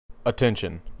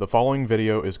Attention, the following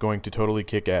video is going to totally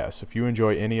kick ass. If you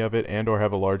enjoy any of it and or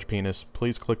have a large penis,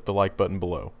 please click the like button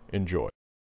below. Enjoy.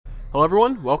 Hello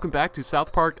everyone, welcome back to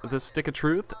South Park The Stick of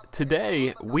Truth.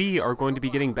 Today, we are going to be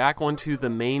getting back onto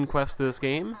the main quest of this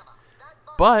game.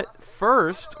 But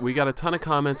first, we got a ton of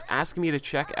comments asking me to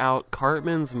check out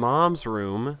Cartman's mom's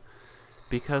room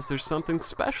because there's something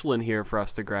special in here for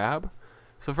us to grab.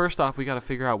 So first off, we got to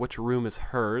figure out which room is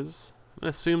hers. I'm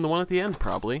going to assume the one at the end,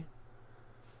 probably.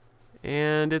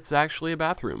 And it's actually a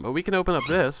bathroom, but we can open up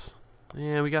this.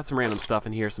 And we got some random stuff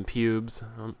in here, some pubes.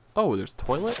 Oh, there's a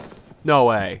toilet? No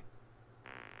way.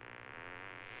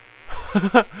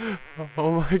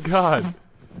 Oh my god.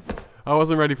 I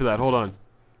wasn't ready for that. Hold on.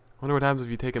 Wonder what happens if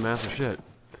you take a massive shit.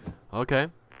 Okay.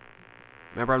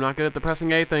 Remember, I'm not good at the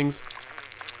pressing A things.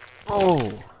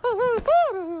 Oh.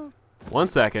 1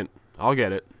 second. I'll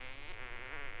get it.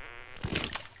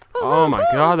 Oh my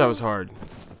god, that was hard.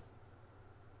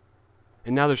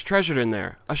 And now there's treasure in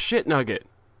there. A shit nugget.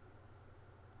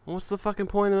 What's the fucking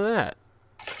point of that?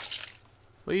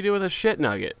 What do you do with a shit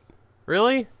nugget?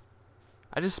 Really?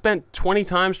 I just spent 20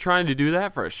 times trying to do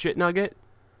that for a shit nugget?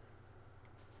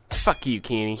 Fuck you,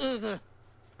 Kenny.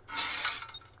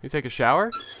 You take a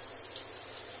shower?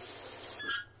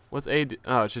 What's A do?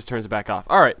 Oh, it just turns it back off.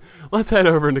 Alright, let's head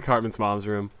over into Cartman's mom's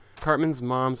room. Cartman's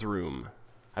mom's room.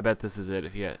 I bet this is it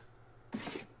if you get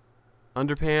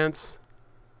underpants.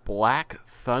 Black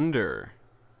Thunder.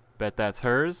 Bet that's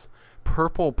hers.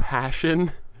 Purple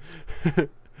Passion.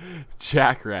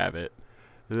 Jackrabbit.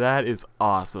 That is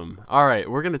awesome. Alright,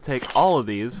 we're going to take all of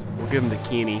these. We'll give them to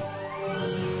Keeney.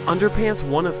 Underpants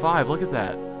 1 of 5. Look at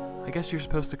that. I guess you're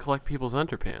supposed to collect people's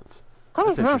underpants.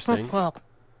 That's interesting.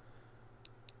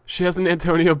 She has an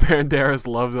Antonio Banderas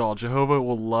love doll. Jehovah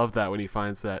will love that when he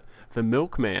finds that. The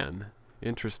Milkman.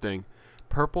 Interesting.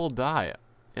 Purple dye.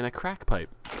 And a crack pipe.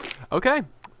 Okay.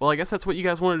 Well, I guess that's what you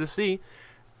guys wanted to see.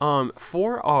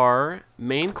 For our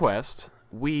main quest,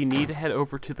 we need to head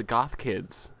over to the Goth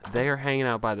Kids. They are hanging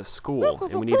out by the school,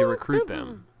 and we need to recruit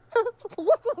them.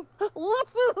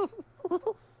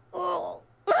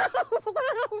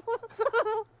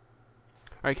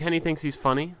 Alright, Kenny thinks he's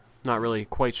funny. Not really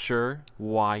quite sure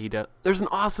why he does. There's an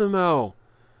Awesome-O!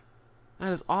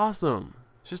 That is awesome.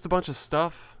 It's just a bunch of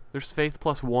stuff. There's Faith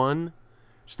Plus One.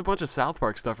 Just a bunch of South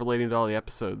Park stuff relating to all the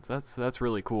episodes. That's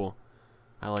really cool.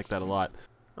 I like that a lot.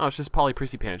 Oh, it's just Polly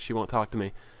Prissy Pants. She won't talk to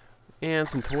me. And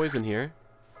some toys in here.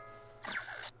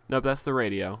 Nope, that's the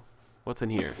radio. What's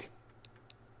in here?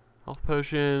 Health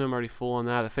potion. I'm already full on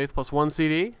that. The Faith Plus One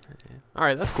CD.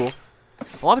 Alright, that's cool.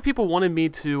 A lot of people wanted me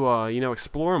to,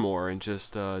 explore more and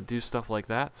just do stuff like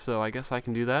that. So I guess I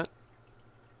can do that.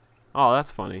 Oh,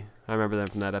 that's funny. I remember them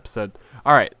from that episode.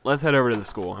 Alright, let's head over to the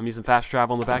school. I'm using fast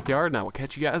travel in the backyard, and I will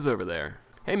catch you guys over there.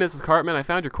 Hey, Mrs. Cartman, I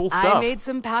found your cool stuff. I made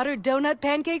some powdered donut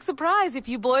pancake surprise if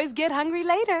you boys get hungry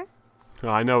later. Oh,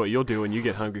 I know what you'll do when you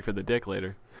get hungry for the dick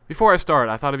later. Before I start,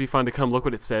 I thought it'd be fun to come look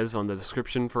what it says on the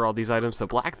description for all these items. So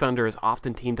Black Thunder is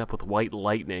often teamed up with White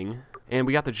Lightning. And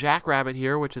we got the Jackrabbit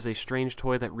here, which is a strange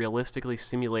toy that realistically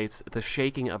simulates the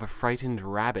shaking of a frightened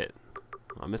rabbit.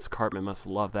 Oh, Miss Cartman must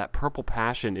love that. Purple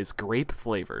Passion is grape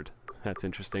flavored. That's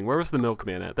interesting. Where was the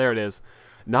Milkman at? There it is.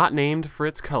 Not named for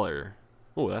its color.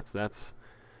 Oh, that's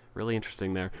really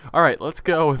interesting there. Alright, let's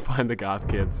go and find the Goth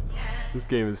Kids. This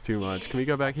game is too much. Can we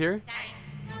go back here?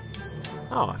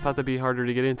 Oh, I thought that'd be harder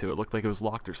to get into. It looked like it was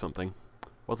locked or something.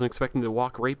 Wasn't expecting to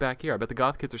walk right back here. I bet the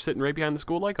Goth Kids are sitting right behind the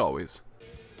school like always.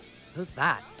 Who's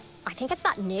that? I think it's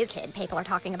that new kid people are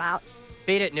talking about.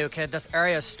 Beat it, new kid. This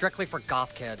area is strictly for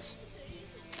goth kids.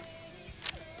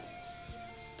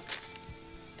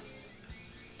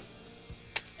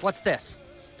 What's this?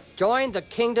 Join the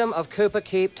Kingdom of Koopa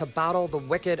Keep to battle the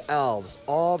wicked elves.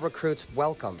 All recruits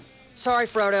welcome. Sorry,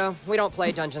 Frodo. We don't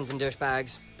play Dungeons and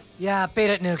Douchebags. Yeah, beat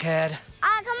it, new kid.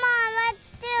 Oh, come on,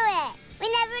 let's do it. We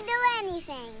never do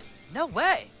anything. No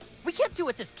way. We can't do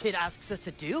what this kid asks us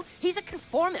to do. He's a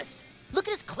conformist. Look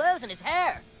at his clothes and his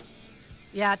hair.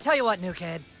 Yeah, tell you what, new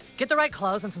kid. Get the right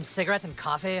clothes and some cigarettes and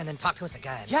coffee and then talk to us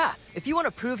again. Yeah, if you want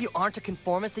to prove you aren't a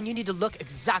conformist, then you need to look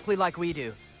exactly like we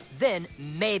do. Then,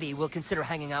 maybe we'll consider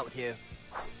hanging out with you.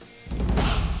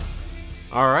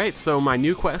 Alright, so my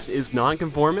new quest is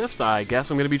nonconformist. I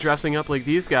guess I'm going to be dressing up like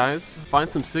these guys. Find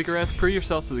some cigarettes, prove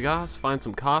yourself to the goths, find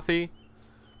some coffee.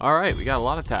 Alright, we got a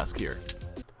lot of tasks here.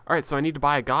 Alright, so I need to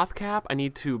buy a goth cap, I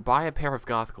need to buy a pair of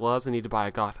goth gloves, I need to buy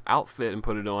a goth outfit and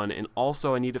put it on, and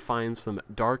also I need to find some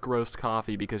dark roast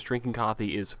coffee because drinking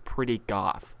coffee is pretty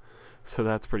goth. So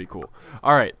that's pretty cool.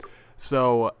 Alright,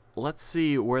 so let's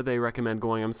see where they recommend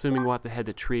going. I'm assuming we'll have to head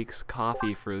to Treek's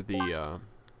Coffee for the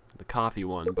the coffee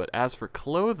one. But as for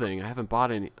clothing, I haven't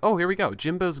bought any. Oh, here we go.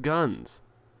 Jimbo's Guns.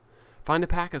 Find a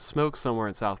pack of smoke somewhere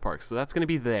in South Park. So that's going to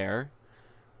be there.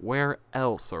 Where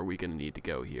else are we going to need to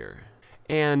go here?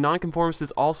 And Nonconformist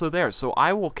is also there. So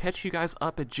I will catch you guys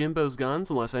up at Jimbo's Guns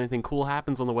unless anything cool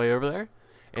happens on the way over there.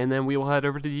 And then we will head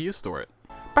over to the used store.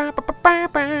 There's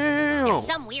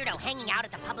some weirdo hanging out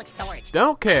at the public storage.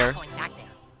 Don't care. Going back there.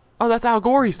 Oh, that's Al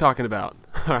Gore he's talking about.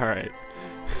 Alright.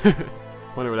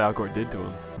 Wonder what Al Gore did to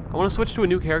him. I want to switch to a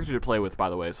new character to play with, by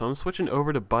the way. So I'm switching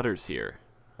over to Butters here.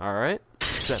 Alright.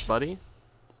 Set, buddy.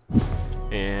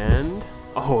 And...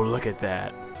 oh, look at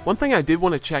that. One thing I did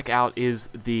want to check out is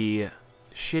the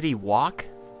shitty walk.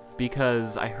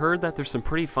 Because I heard that there's some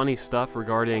pretty funny stuff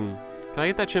regarding... Can I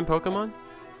get that Chin Pokemon?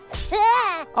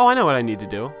 Oh, I know what I need to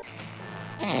do.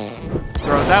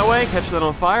 Throw it that way, catch that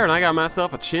on fire, and I got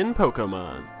myself a Chin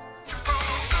Pokemon.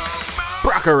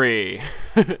 Brockery!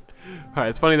 Alright,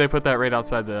 it's funny they put that right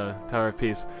outside the Tower of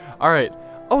Peace. Alright.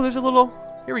 Oh, there's a little...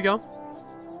 Here we go.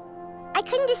 I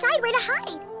couldn't decide where to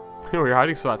hide. Your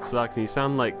hiding spot sucks, and you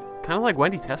sound like... kind of like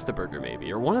Wendy Testaburger,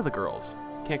 maybe. Or one of the girls.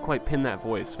 Can't quite pin that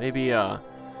voice. Maybe, what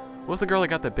was the girl that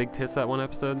got the big tits that one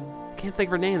episode? Can't think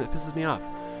of her name, that pisses me off.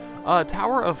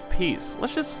 Tower of Peace.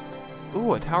 Let's just...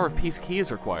 ooh, a Tower of Peace key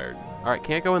is required. Alright,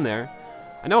 can't go in there.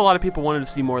 I know a lot of people wanted to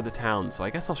see more of the town, so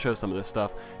I guess I'll show some of this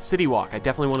stuff. City Walk. I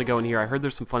definitely want to go in here. I heard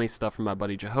there's some funny stuff from my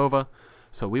buddy Jehovah,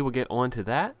 so we will get on to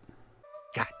that.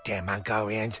 Goddamn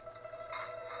Mongolians.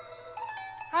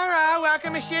 Alright,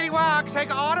 welcome to City Walk.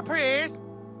 Take an order, please.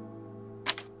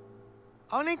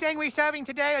 Only thing we're serving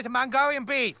today is Mongolian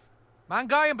beef.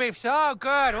 Mongolian beef, so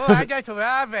good. Oh, I just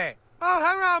love it. Oh,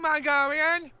 hello,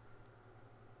 Mongolian.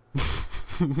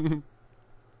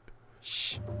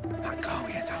 Shh,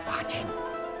 Mongolians are watching.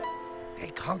 They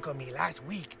conquered me last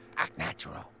week. Act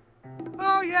natural.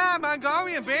 Oh, yeah,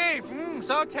 Mongolian beef.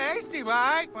 So tasty,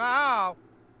 right? Wow.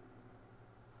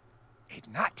 It's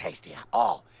not tasty at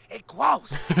all. It's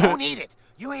gross. Don't eat it.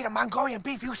 You eat a Mongolian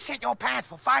beef, you shit your pants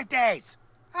for 5 days.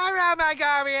 All right,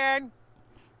 Mongolian.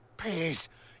 Please,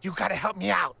 you gotta help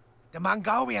me out. The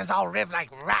Mongolians all live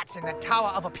like rats in the Tower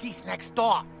of a Peace next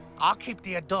door. I'll keep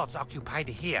the adults occupied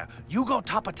here. You go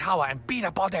top a tower and beat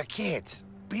up all their kids.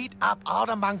 Beat up all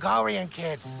the Mongolian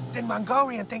kids. Then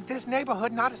Mongolian think this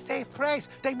neighborhood not a safe place.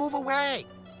 They move away.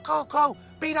 Go, go,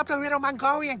 beat up the little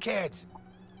Mongolian kids.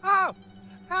 Oh,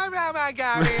 hello,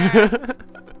 Mongolian.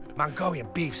 Mongolian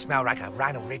beef smell like a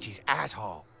Rhino Richie's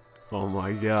asshole. Oh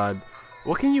my god.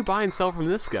 What can you buy and sell from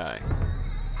this guy?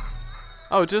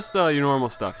 Oh, just your normal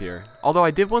stuff here. Although I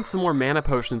did want some more mana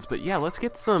potions, but yeah, let's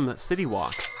get some City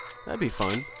Walk. That'd be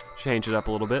fun. Change it up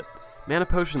a little bit. Mana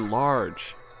potion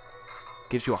large.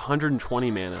 Gives you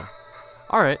 120 mana.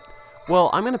 Alright.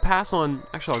 Well, I'm going to pass on...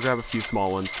 actually, I'll grab a few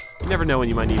small ones. You never know when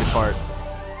you might need a cart.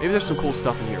 Maybe there's some cool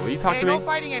stuff in here. Will you talk to me? Hey, no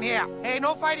fighting in here. Hey,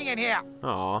 no fighting in here.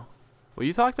 Aw. Will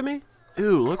you talk to me?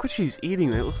 Ooh, look what she's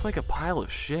eating. It looks like a pile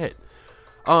of shit.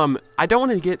 I don't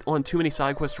want to get on too many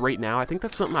side quests right now. I think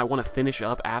that's something I want to finish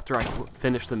up after I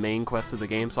finish the main quest of the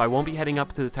game. So I won't be heading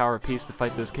up to the Tower of Peace to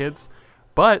fight those kids.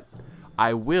 But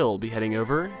I will be heading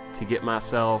over to get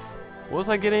myself... what was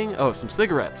I getting? Oh, some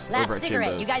cigarettes over at cigarette.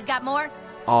 Jimbo's. You guys got more?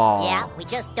 Aw. Yeah, we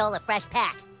just stole a fresh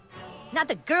pack. Not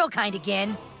the girl kind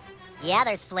again. Yeah,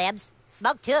 there's slibs.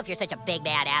 Smoke too if you're such a big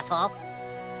bad asshole.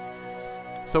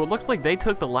 So it looks like they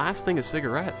took the last thing of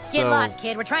cigarettes. Get so... lost,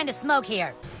 kid. We're trying to smoke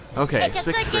here. Okay, It's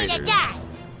a 6th good day to graders.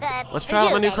 die. Let's try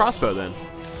out my new crossbow then.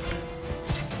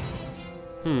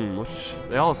 Which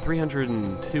they all have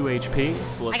 302 HP,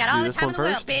 so let's I got all do the this time one in the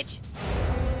world, first. bitch.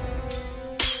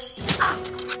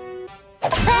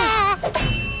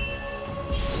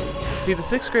 See, the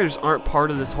 6th graders aren't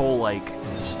part of this whole like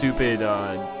stupid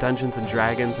Dungeons and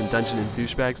Dragons and Dungeon and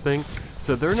Douchebags thing,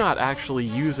 so they're not actually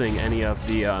using any of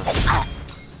the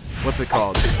what's it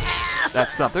called? That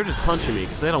stuff. They're just punching me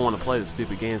because they don't want to play the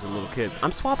stupid games with little kids.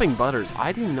 I'm swapping Butters.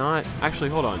 I do not... actually,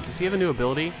 hold on. Does he have a new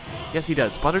ability? Yes, he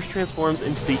does. Butters transforms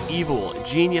into the evil,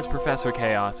 genius Professor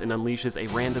Chaos and unleashes a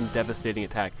random devastating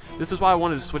attack. This is why I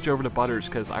wanted to switch over to Butters,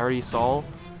 because I already saw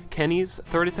Kenny's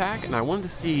third attack, and I wanted to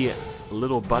see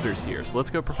little Butters here. So let's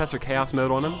go Professor Chaos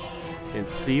mode on him and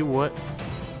see what...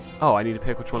 oh, I need to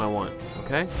pick which one I want.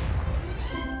 Okay.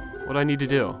 What do I need to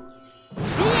do?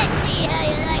 Let's see how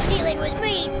you like dealing with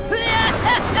me.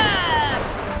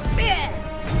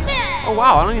 Oh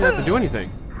wow, I don't even have to do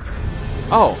anything.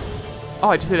 Oh. Oh,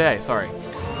 I just hit A, sorry.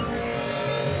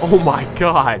 Oh my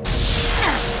god.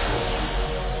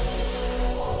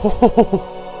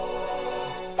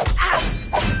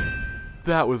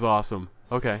 That was awesome.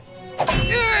 Okay.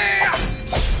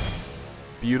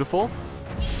 Beautiful.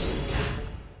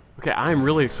 Okay, I'm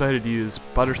really excited to use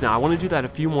Butters now. I want to do that a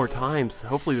few more times,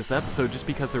 hopefully this episode, just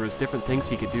because there was different things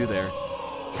he could do there.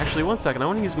 Actually, one second. I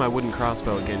want to use my wooden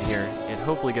crossbow again here and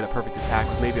hopefully get a perfect attack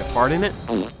with maybe a fart in it.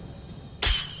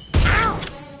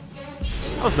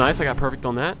 That was nice. I got perfect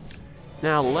on that.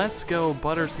 Now, let's go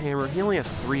Butters' hammer. He only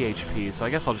has 3 HP, so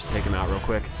I guess I'll just take him out real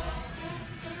quick.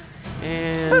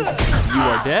 And you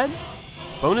are dead.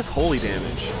 Bonus holy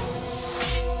damage.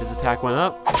 His attack went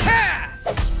up.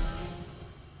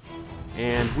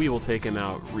 And we will take him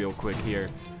out real quick here.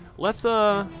 Let's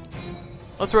throw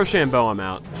Shamboam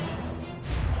out.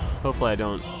 Hopefully I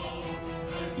don't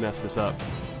mess this up.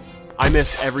 I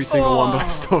missed every single one, but I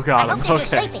still got him.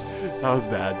 Okay, that was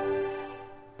bad.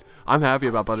 I'm happy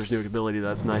about Butters' new ability.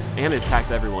 That's nice, and it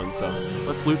attacks everyone. So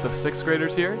let's loot the 6th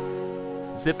graders here.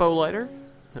 Zippo lighter.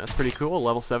 That's pretty cool.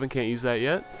 Level 7, can't use that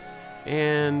yet.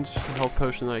 And just a health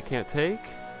potion that I can't take.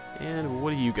 And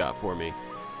what do you got for me?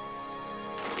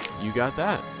 You got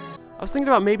that. I was thinking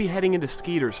about maybe heading into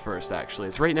Skeeter's first, actually.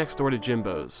 It's right next door to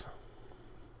Jimbo's.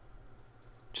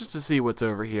 Just to see what's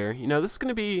over here. You know, this is going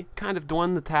to be kind of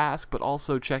doing the task, but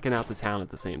also checking out the town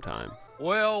at the same time.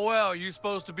 Well, well, you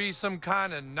supposed to be some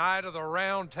kind of knight of the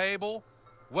round table?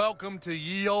 Welcome to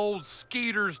ye old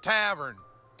Skeeter's Tavern.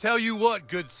 Tell you what,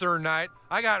 good Sir Knight,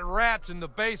 I got rats in the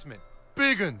basement.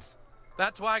 Big uns.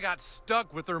 That's why I got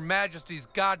stuck with Her Majesty's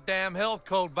goddamn health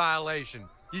code violation.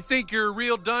 You think you're a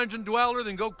real dungeon dweller?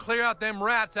 Then go clear out them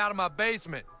rats out of my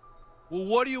basement. Well,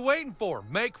 what are you waiting for?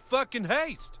 Make fucking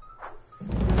haste.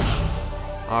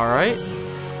 Alright.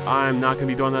 I'm not going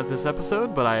to be doing that this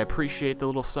episode, but I appreciate the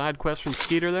little side quest from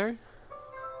Skeeter there.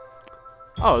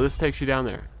 Oh, this takes you down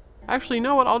there. Actually, you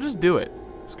know what? I'll just do it.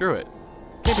 Screw it.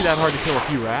 Can't be that hard to kill a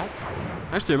few rats.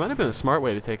 Actually, it might have been a smart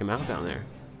way to take them out down there.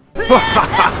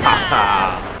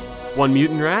 One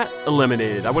mutant rat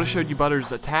eliminated. I would have showed you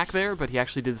Butters' attack there, but he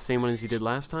actually did the same one as he did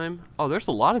last time. Oh, there's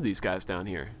a lot of these guys down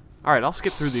here. Alright, I'll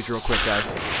skip through these real quick,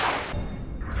 guys.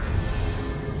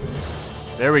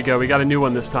 There we go, we got a new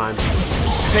one this time.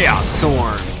 Chaos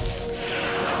Storm.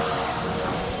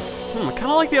 I kind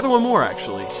of like the other one more,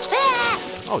 actually.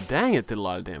 Oh, dang, it did a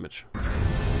lot of damage.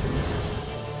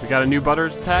 We got a new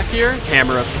Butters attack here.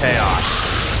 Hammer of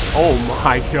Chaos. Oh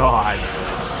my god.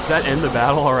 Did that end the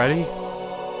battle already?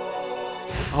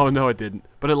 Oh, no, it didn't.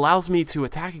 But it allows me to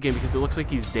attack again because it looks like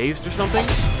he's dazed or something.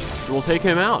 We'll take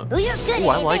him out. Oh,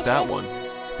 I like that one.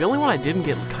 The only one I didn't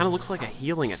get kind of looks like a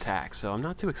healing attack, so I'm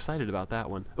not too excited about that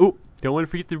one. Oh, don't want to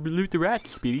forget to loot the rats,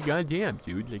 Speedy. Goddamn,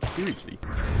 dude. Like, seriously.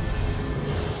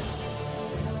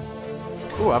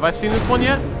 Oh, have I seen this one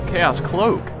yet? Chaos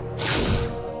Cloak.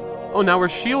 Oh, now we're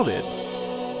shielded.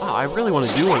 Wow, I really want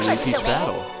to do one of these each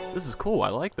battle. This is cool. I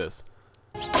like this.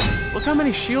 Look how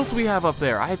many shields we have up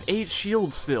there. I have 8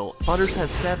 shields still. Butters has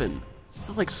 7. This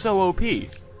is like so OP.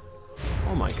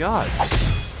 Oh my god.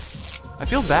 I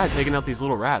feel bad taking out these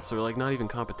little rats. They're like not even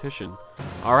competition.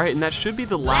 Alright, and that should be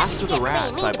the last of the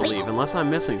rats, I believe, unless I'm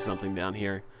missing something down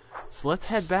here. So let's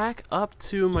head back up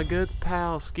to my good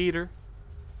pal Skeeter.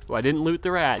 Oh, I didn't loot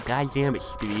the rat. God damn it,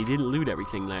 Speedy. You didn't loot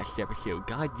everything last episode.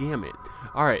 God damn it.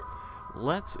 Alright,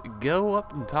 let's go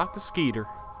up and talk to Skeeter.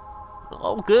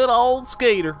 Oh, good old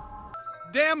Skeeter.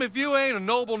 Damn if you ain't a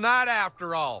noble knight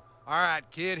after all. Alright,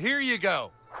 kid, here you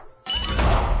go.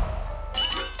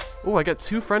 Oh, I got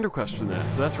 2 friend requests from that,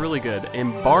 so that's really good.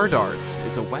 And bar darts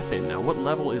is a weapon. Now, what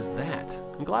level is that?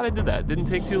 I'm glad I did that. Didn't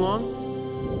take too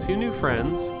long. 2 new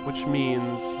friends, which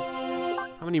means...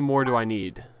 How many more do I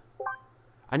need?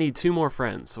 I need 2 more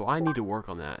friends, so I need to work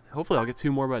on that. Hopefully I'll get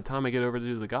 2 more by the time I get over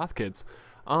to the Goth Kids.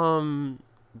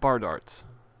 Bar darts.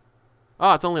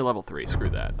 Oh, it's only level 3.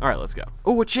 Screw that. Alright, let's go.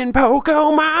 Oh, a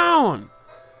Chinpokomon!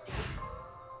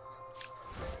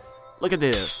 Look at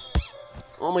this.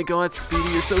 Oh my god, Speedy,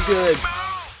 you're so good.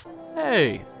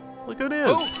 Hey, look who it is.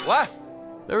 Ooh, what?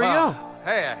 There we go.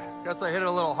 Hey, I guess I hit it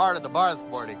a little hard at the bar this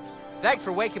morning. Thanks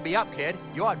for waking me up, kid.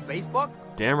 You on Facebook?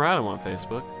 Damn right I'm on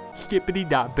Facebook. Skippity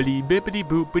doppity bippity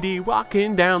boopity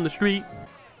walking down the street.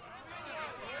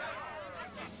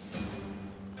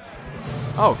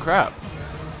 Oh crap.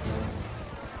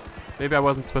 Maybe I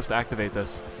wasn't supposed to activate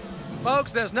this.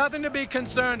 Folks, there's nothing to be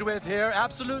concerned with here.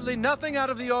 Absolutely nothing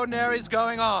out of the ordinary is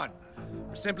going on.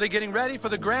 We're simply getting ready for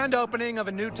the grand opening of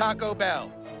a new Taco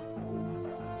Bell.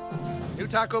 New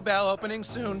Taco Bell opening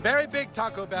soon. Very big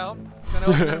Taco Bell. It's gonna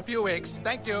open in a few weeks.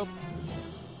 Thank you.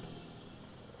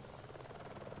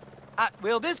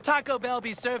 Will this Taco Bell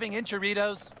be serving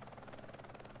enchiladas?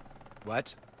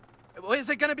 What? Is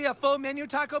it gonna be a full menu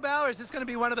Taco Bell, or is this gonna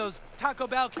be one of those Taco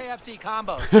Bell KFC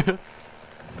combos?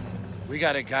 We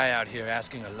got a guy out here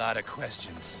asking a lot of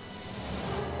questions.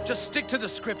 Just stick to the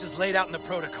script as laid out in the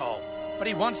protocol. but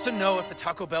he wants to know if the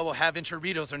Taco Bell will have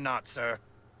enchiladas or not, sir.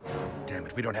 Damn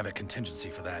it, we don't have a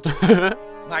contingency for that.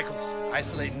 Michaels,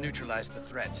 isolate and neutralize the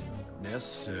threat. Yes,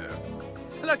 sir.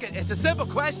 Look, it's a simple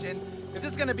question. If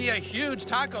this is gonna be a huge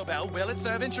Taco Bell, will it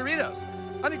serve enchiladas?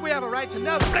 I think we have a right to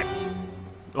know.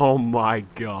 Oh my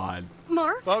god.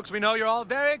 Mark? Folks, we know you're all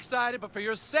very excited, but for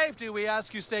your safety, we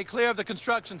ask you stay clear of the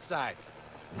construction site.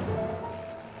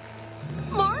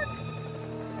 Mark?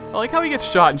 I like how he gets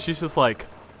shot and she's just like,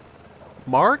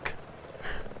 Mark?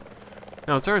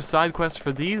 Now, is there a side quest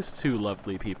for these two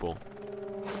lovely people?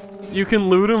 You can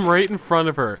loot them right in front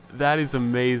of her. That is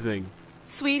amazing.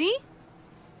 Sweetie?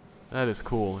 That is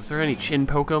cool. Is there any chin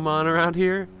Pokemon around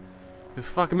here? Because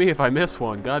fuck me if I miss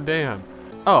one. Goddamn.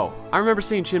 Oh, I remember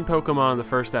seeing chin Pokemon in the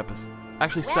first episode.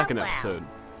 Actually, second episode.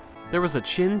 There was a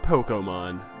chin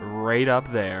Pokemon right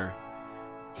up there.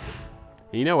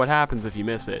 And you know what happens if you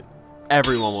miss it.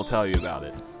 Everyone will tell you about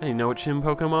it. And you know what chin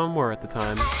Pokemon were at the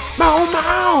time?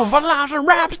 Momo!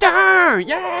 Velociraptor!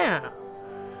 Yeah!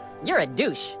 You're a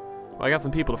douche. Well, I got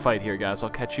some people to fight here, guys. I'll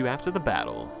catch you after the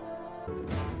battle.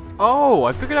 Oh,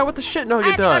 I figured out what the shit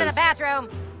nugget does. I have to go to the bathroom.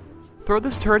 Throw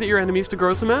this turret at your enemies to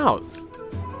gross them out.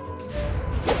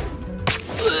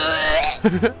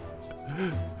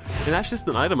 And that's just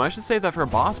an item. I should save that for a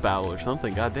boss battle or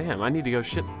something. God damn, I need to go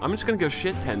shit. I'm just gonna go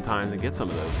shit 10 times and get some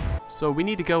of those. So we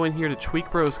need to go in here to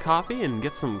Tweak Bros Coffee and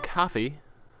get some coffee.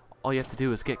 All you have to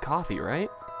do is get coffee, right?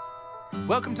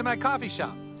 Welcome to my coffee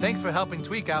shop. Thanks for helping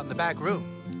Tweak out in the back room.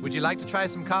 Would you like to try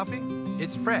some coffee?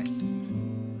 It's fresh.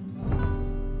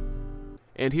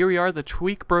 And here we are, the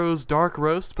Tweak Bros Dark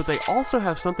Roast, but they also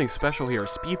have something special here.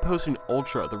 Speed Potion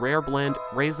Ultra. The rare blend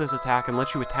raises attack and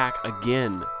lets you attack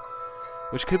again.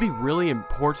 Which could be really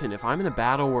important if I'm in a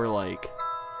battle where, like,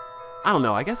 I don't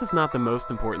know, I guess it's not the most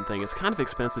important thing. It's kind of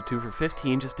expensive too. For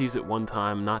 15, just use it one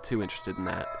time. I'm not too interested in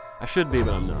that. I should be,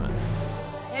 but I'm not.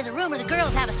 There's a rumor the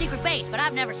girls have a secret base, but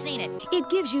I've never seen it. It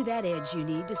gives you that edge you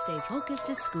need to stay focused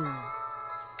at school.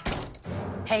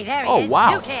 Hey, there he Oh, is.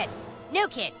 wow. New kid. New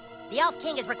kid. The Elf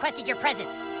King has requested your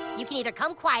presence. You can either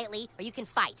come quietly or you can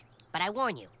fight. But I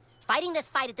warn you, fighting this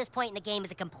fight at this point in the game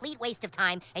is a complete waste of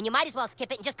time, and you might as well skip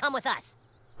it and just come with us.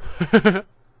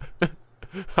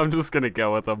 I'm just gonna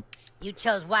go with them. You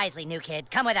chose wisely, new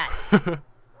kid. Come with us.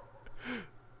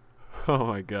 Oh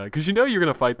my god, because you know you're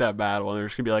gonna fight that battle and they're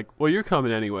just gonna be like, well, you're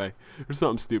coming anyway, or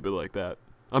something stupid like that.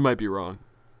 I might be wrong.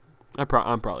 I'm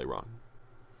probably wrong.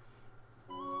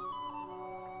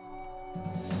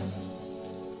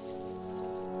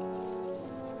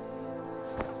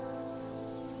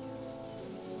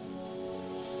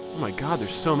 Oh my god,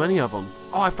 there's so many of them.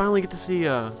 Oh, I finally get to see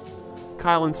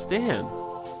Kyle and Stan.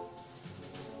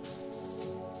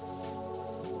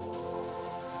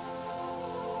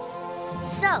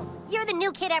 So, you're the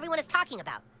new kid everyone is talking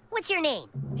about. What's your name?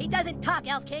 He doesn't talk,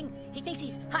 Elf King. He thinks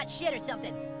he's hot shit or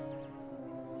something.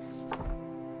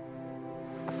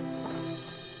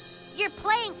 You're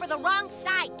playing for the wrong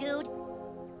side, dude.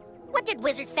 What did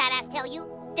Wizard Fat Ass tell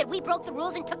you? That we broke the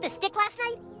rules and took the stick last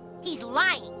night? He's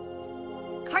lying.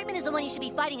 Cartman is the one you should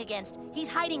be fighting against. He's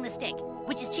hiding the stick,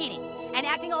 which is cheating, and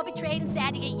acting all betrayed and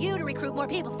sad to get you to recruit more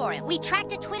people for him. We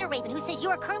tracked a Twitter raven who says you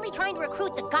are currently trying to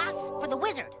recruit the Goths for the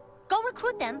Wizard. Go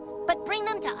recruit them, but bring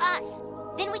them to us.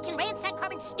 Then we can ransack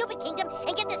Carbon's stupid kingdom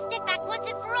and get the stick back once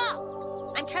and for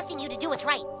all. I'm trusting you to do what's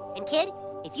right. And kid,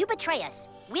 if you betray us,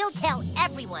 we'll tell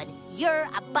everyone you're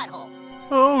a butthole.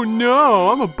 Oh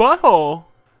no, I'm a butthole.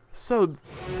 So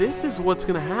this is what's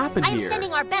gonna happen I'm here.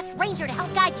 sending our best ranger to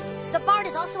help guide you. The Bard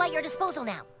is also at your disposal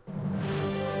now.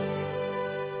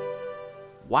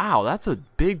 Wow, that's a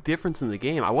big difference in the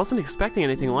game. I wasn't expecting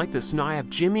anything like this. So now I have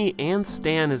Jimmy and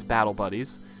Stan as battle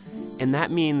buddies. And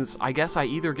that means I guess I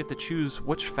either get to choose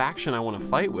which faction I want to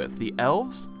fight with. The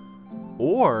Elves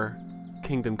or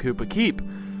Kingdom Koopa Keep.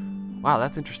 Wow,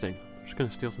 that's interesting. I'm just going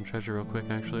to steal some treasure real quick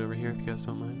actually over here if you guys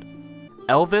don't mind.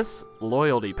 Elvis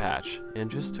Loyalty Patch. And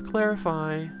just to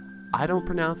clarify, I don't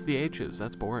pronounce the H's.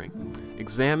 That's boring.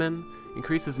 Examine.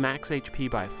 Increases max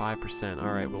HP by 5%.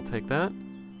 Alright, we'll take that.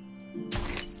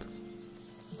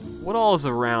 What all is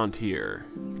around here?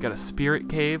 We've got a spirit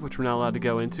cave, which we're not allowed to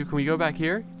go into. Can we go back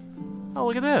here? Oh,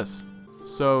 look at this.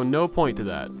 So, no point to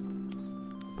that.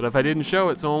 But if I didn't show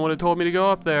it, someone would have told me to go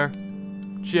up there.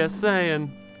 Just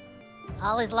saying.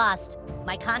 All is lost.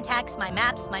 My contacts, my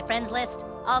maps, my friends list,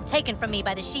 all taken from me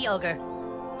by the she-ogre.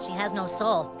 She has no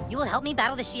soul. You will help me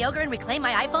battle the she-ogre and reclaim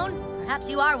my iPhone? Perhaps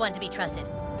you are one to be trusted.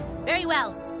 Very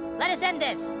well. Let us end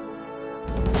this.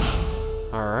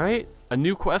 Alright. A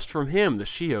new quest from him, the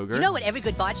she-ogre. You know what every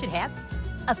good bard should have?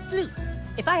 A flute.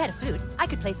 If I had a flute, I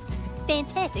could play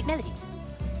fantastic melodies.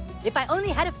 If I only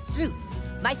had a flute,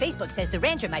 My Facebook says the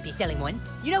rancher might be selling one.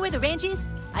 You know where the ranch is?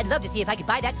 I'd love to see if I could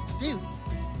buy that flute.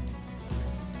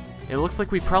 It looks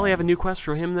like we probably have a new quest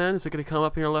for him then. Is it going to come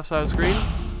up on your left side of the screen?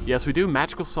 Yes, we do.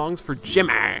 Magical songs for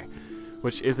Jimmy,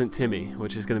 which isn't Timmy,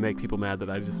 which is going to make people mad that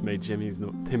I just made Timmy's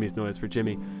noise for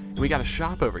Jimmy. And we got a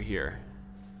shop over here.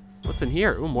 What's in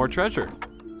here? Ooh, more treasure.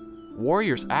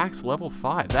 Warrior's Axe level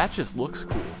 5. That just looks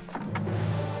cool.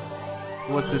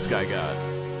 What's this guy got?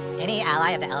 Any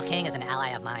ally of the Elf King is an ally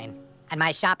of mine. And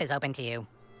my shop is open to you.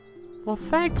 Well,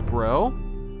 thanks, bro.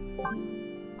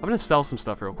 I'm going to sell some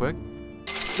stuff real quick.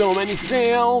 So many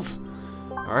sales!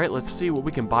 Alright, let's see what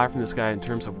we can buy from this guy in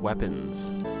terms of weapons.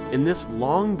 In this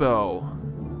longbow,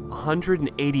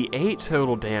 188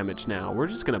 total damage now. We're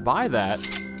just going to buy that.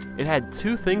 It had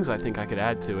 2 things I think I could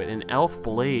add to it. An elf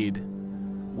blade,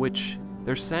 which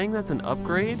they're saying that's an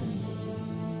upgrade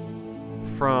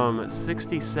from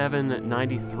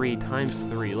 6793 times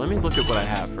 3. Let me look at what I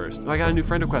have first. Oh, I got a new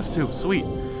friend request too. Sweet.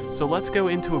 So let's go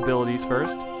into abilities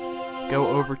first. Go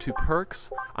over to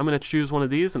perks. I'm going to choose one of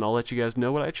these and I'll let you guys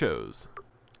know what I chose.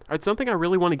 Alright, something I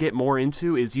really want to get more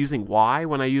into is using Y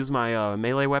when I use my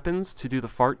melee weapons to do the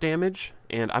fart damage.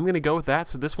 And I'm going to go with that.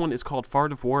 So this one is called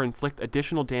Fart of War. Inflict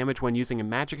additional damage when using a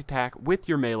magic attack with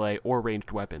your melee or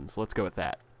ranged weapons. Let's go with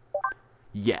that.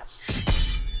 Yes.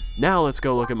 Now let's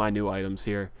go look at my new items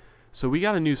here. So we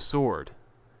got a new sword.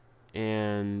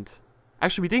 And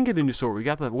actually we didn't get a new sword. We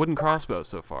got the wooden crossbow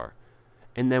so far.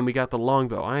 And then we got the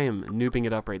longbow. I am noobing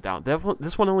it up right now.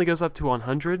 This one only goes up to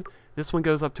 100. This one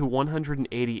goes up to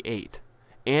 188.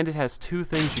 And it has 2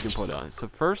 things you can put on. So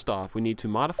first off, we need to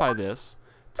modify this.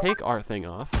 Take our thing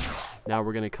off. Now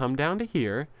we're going to come down to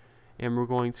here. And we're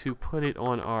going to put it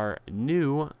on our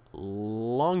new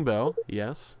longbow.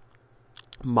 Yes.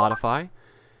 Modify.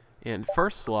 And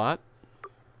first slot,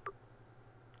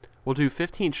 we'll do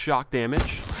 15 shock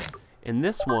damage. And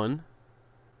this one,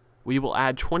 we will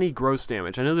add 20 gross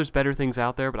damage. I know there's better things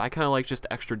out there, but I kind of like just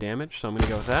extra damage, so I'm going to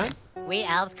go with that. We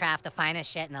elves craft the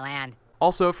finest shit in the land.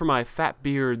 Also, for my Fat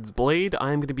Beard's blade,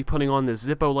 I'm going to be putting on this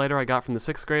Zippo lighter I got from the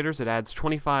 6th graders. It adds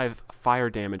 25 fire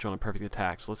damage on a perfect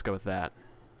attack, so let's go with that.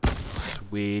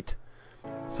 Sweet.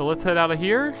 So let's head out of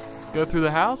here, go through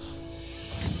the house.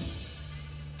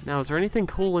 Now, is there anything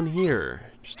cool in here?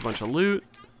 Just a bunch of loot.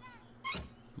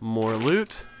 More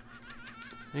loot.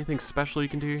 Anything special you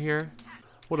can do here?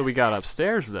 What do we got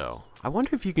upstairs, though? I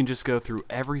wonder if you can just go through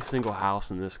every single house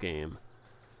in this game.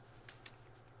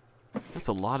 That's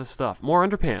a lot of stuff. More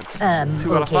underpants.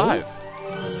 2 out of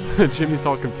 5. Jimmy's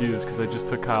all confused because I just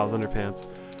took Kyle's underpants.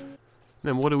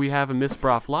 Then what do we have in Miss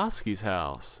Broflovsky's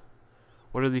house?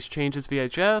 What are these changes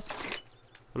VHS?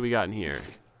 What do we got in here?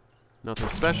 Nothing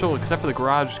special except for the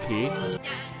garage key.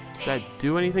 Does that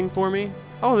do anything for me?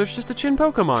 Oh, there's just a Chin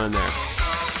Pokemon in there.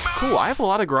 Cool, I have a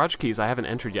lot of garage keys I haven't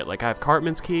entered yet. Like, I have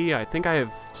Cartman's key, I think I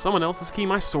have someone else's key.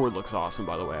 My sword looks awesome,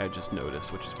 by the way, I just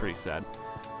noticed, which is pretty sad.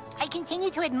 I continue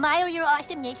to admire your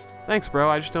awesomeness. Thanks, bro,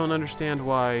 I just don't understand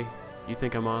why you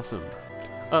think I'm awesome.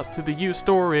 Up to the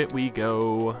U-Store it we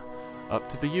go. Up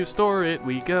to the U-Store it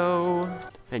we go.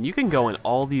 And you can go in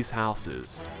all these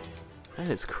houses. That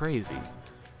is crazy.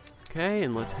 Okay,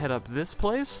 and let's head up this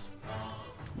place.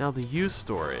 Now the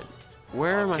U-Store it.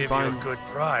 Where am I buying? Give you a good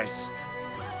price.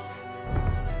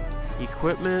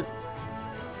 Equipment.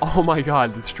 Oh my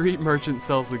god, the street merchant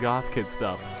sells the goth kid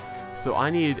stuff. So I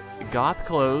need goth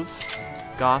clothes,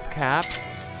 goth cap,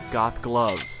 goth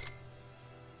gloves.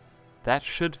 That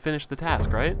should finish the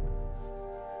task, right?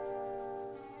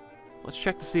 Let's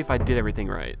check to see if I did everything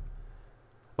right.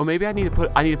 Oh, maybe I need to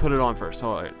put it on first.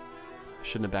 Oh, I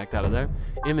shouldn't have backed out of there.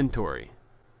 Inventory.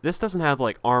 This doesn't have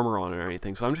like armor on it or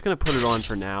anything, so I'm just gonna put it on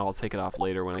for now. I'll take it off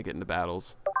later when I get into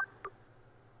battles.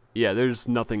 Yeah, there's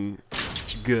nothing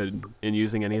good in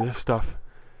using any of this stuff.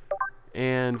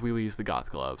 And we will use the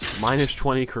goth gloves. Minus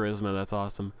 20 charisma, that's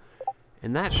awesome.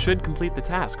 And that should complete the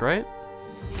task, right?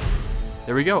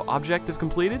 There we go. Objective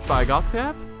completed. Buy goth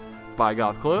cap, buy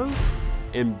goth clothes,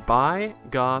 and buy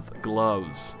goth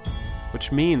gloves.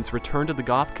 Which means return to the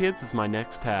goth kids is my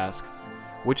next task.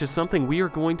 Which is something we are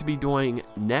going to be doing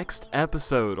next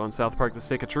episode on South Park The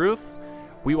Stick of Truth.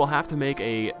 We will have to make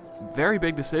a very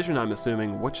big decision, I'm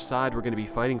assuming, which side we're going to be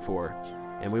fighting for.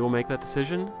 And we will make that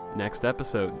decision next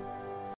episode.